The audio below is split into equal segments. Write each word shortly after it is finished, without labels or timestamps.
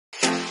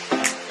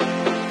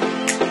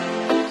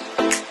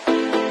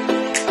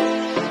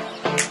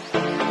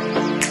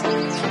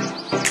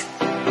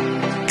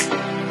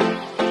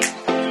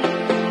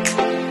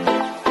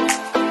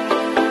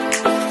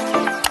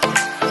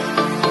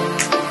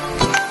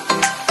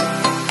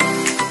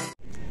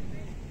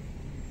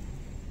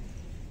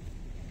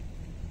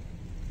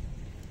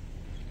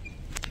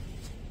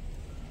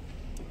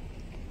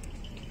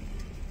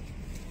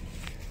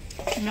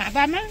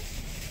Abama?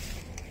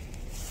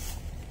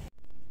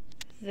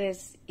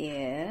 This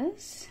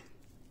is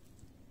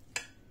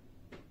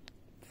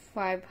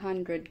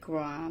 500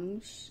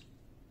 grams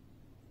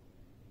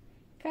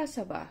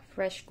cassava,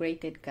 fresh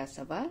grated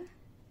cassava.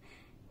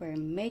 We're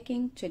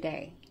making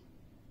today.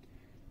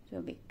 It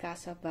will be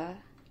cassava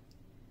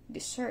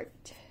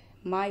dessert,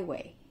 my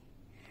way.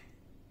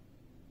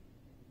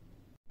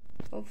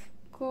 Of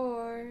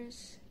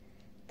course,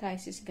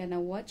 Taisei is gonna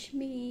watch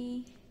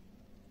me.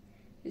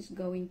 He's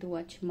going to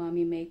watch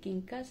mommy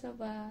making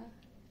cassava.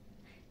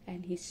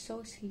 And he's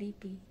so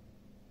sleepy.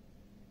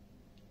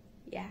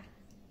 Yeah.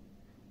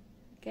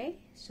 Okay,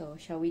 so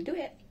shall we do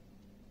it?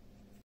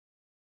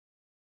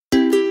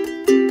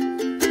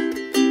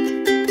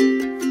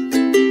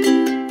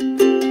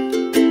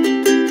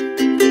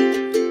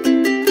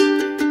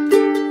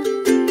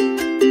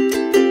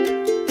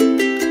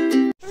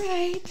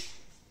 Alright.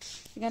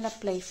 We're gonna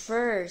play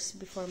first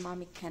before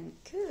mommy can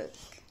cook.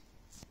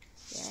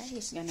 Yeah,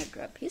 he's gonna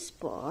grab his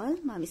ball.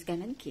 Mommy's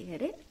gonna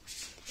get it.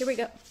 Here we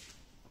go.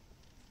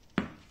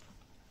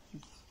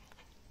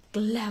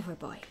 Clever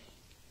boy.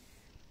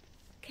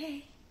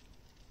 Okay.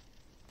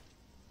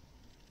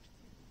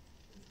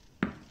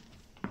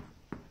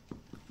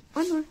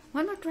 One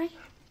more try.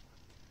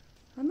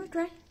 One more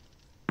try.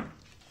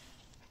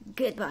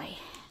 Good boy.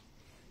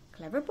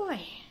 Clever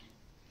boy.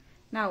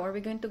 Now, are we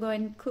going to go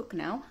and cook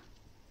now?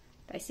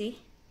 Taisei?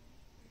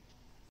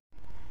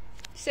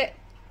 Sit.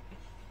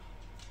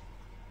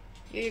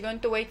 You're going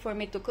to wait for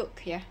me to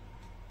cook, yeah?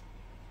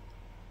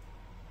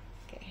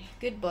 Okay,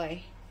 good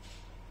boy.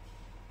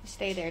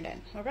 Stay there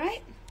then,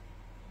 alright?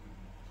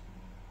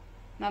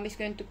 Mommy's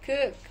going to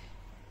cook.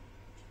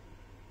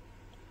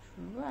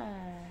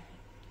 Right.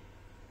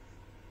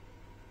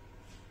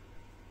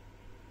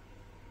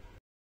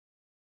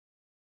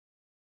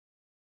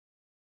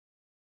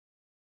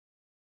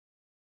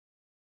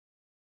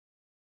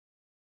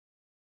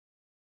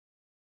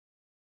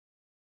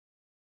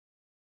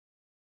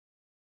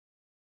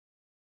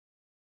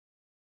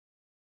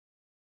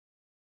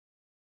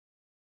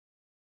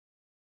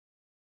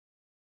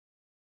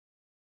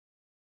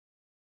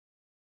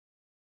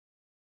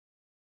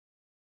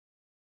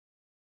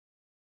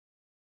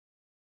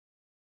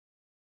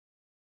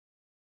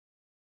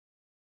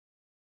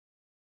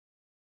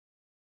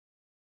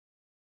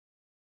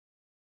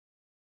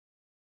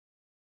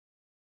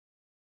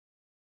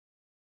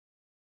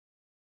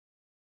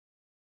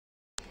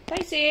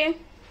 Taisei,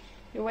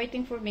 you're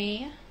waiting for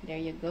me. There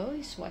you go.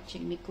 He's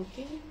watching me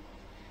cooking.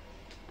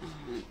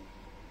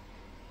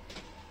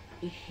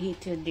 We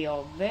heated the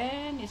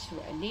oven. It's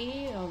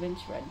ready.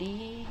 Oven's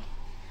ready.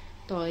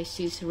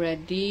 Taisei's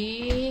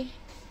ready.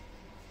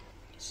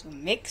 So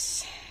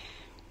mix.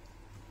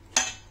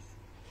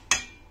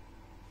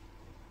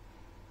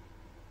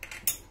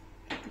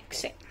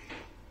 Mix it.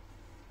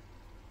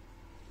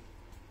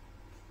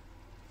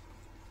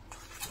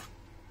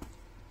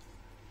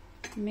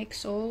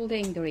 Mix all the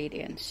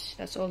ingredients.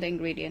 That's all the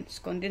ingredients.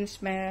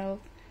 Condensed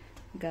milk,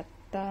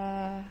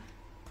 gata,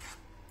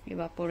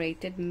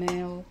 evaporated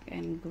milk,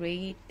 and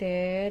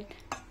grated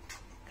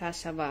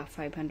cassava,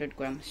 500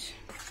 grams.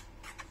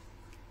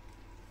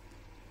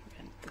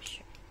 And push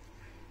it.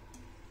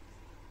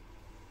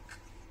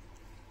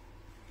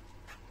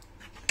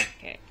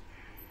 Okay.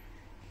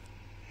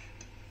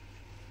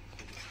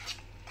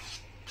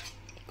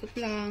 Ikot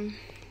lang.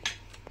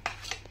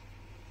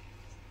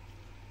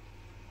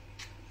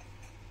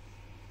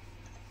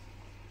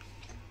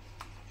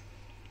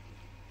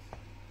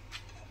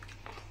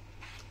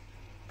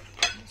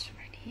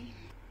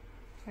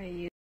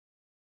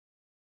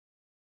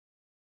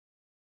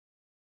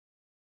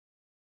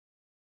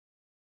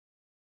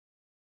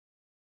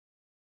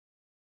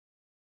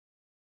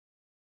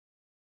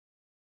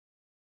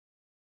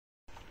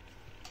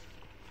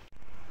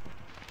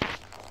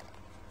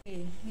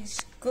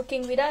 He's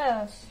cooking with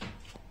us.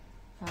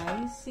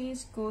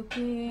 Taisei's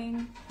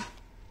cooking.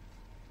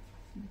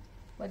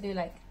 What do you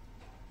like?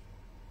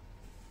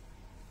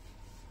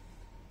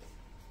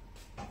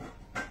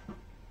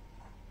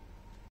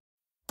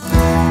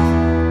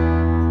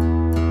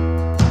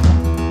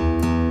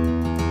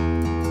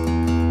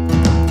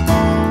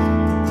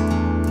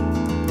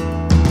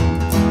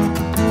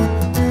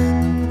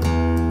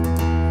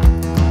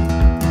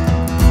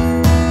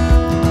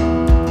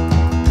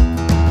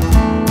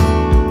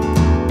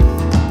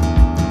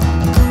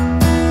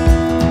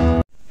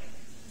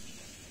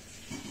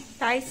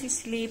 Taisei is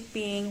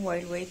sleeping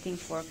while waiting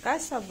for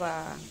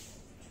cassava.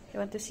 You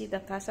want to see the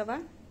cassava?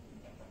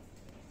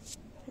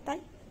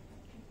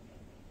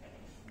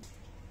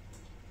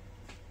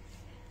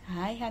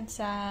 Hi,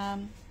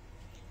 handsome.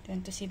 You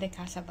want to see the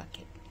cassava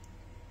cake?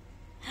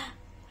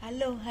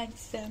 Hello,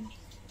 handsome.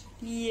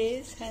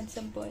 Yes,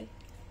 handsome boy.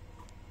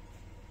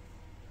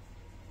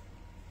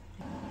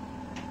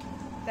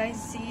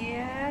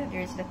 Taisei,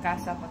 there's the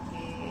cassava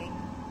cake.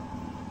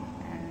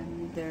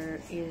 And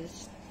there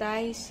is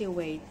Taisei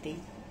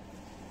waiting.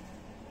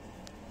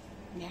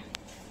 Yeah.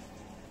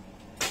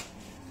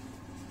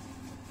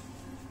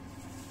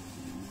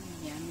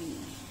 Yummy.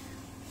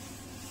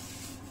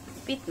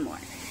 bit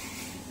more.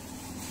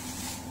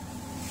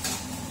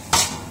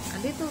 A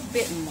little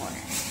bit more.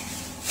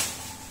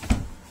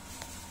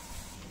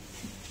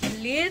 A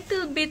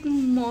little bit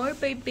more,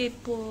 baby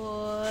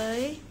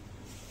boy.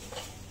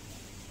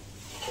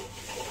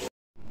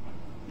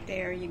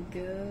 There you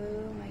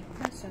go, my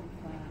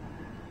cassava.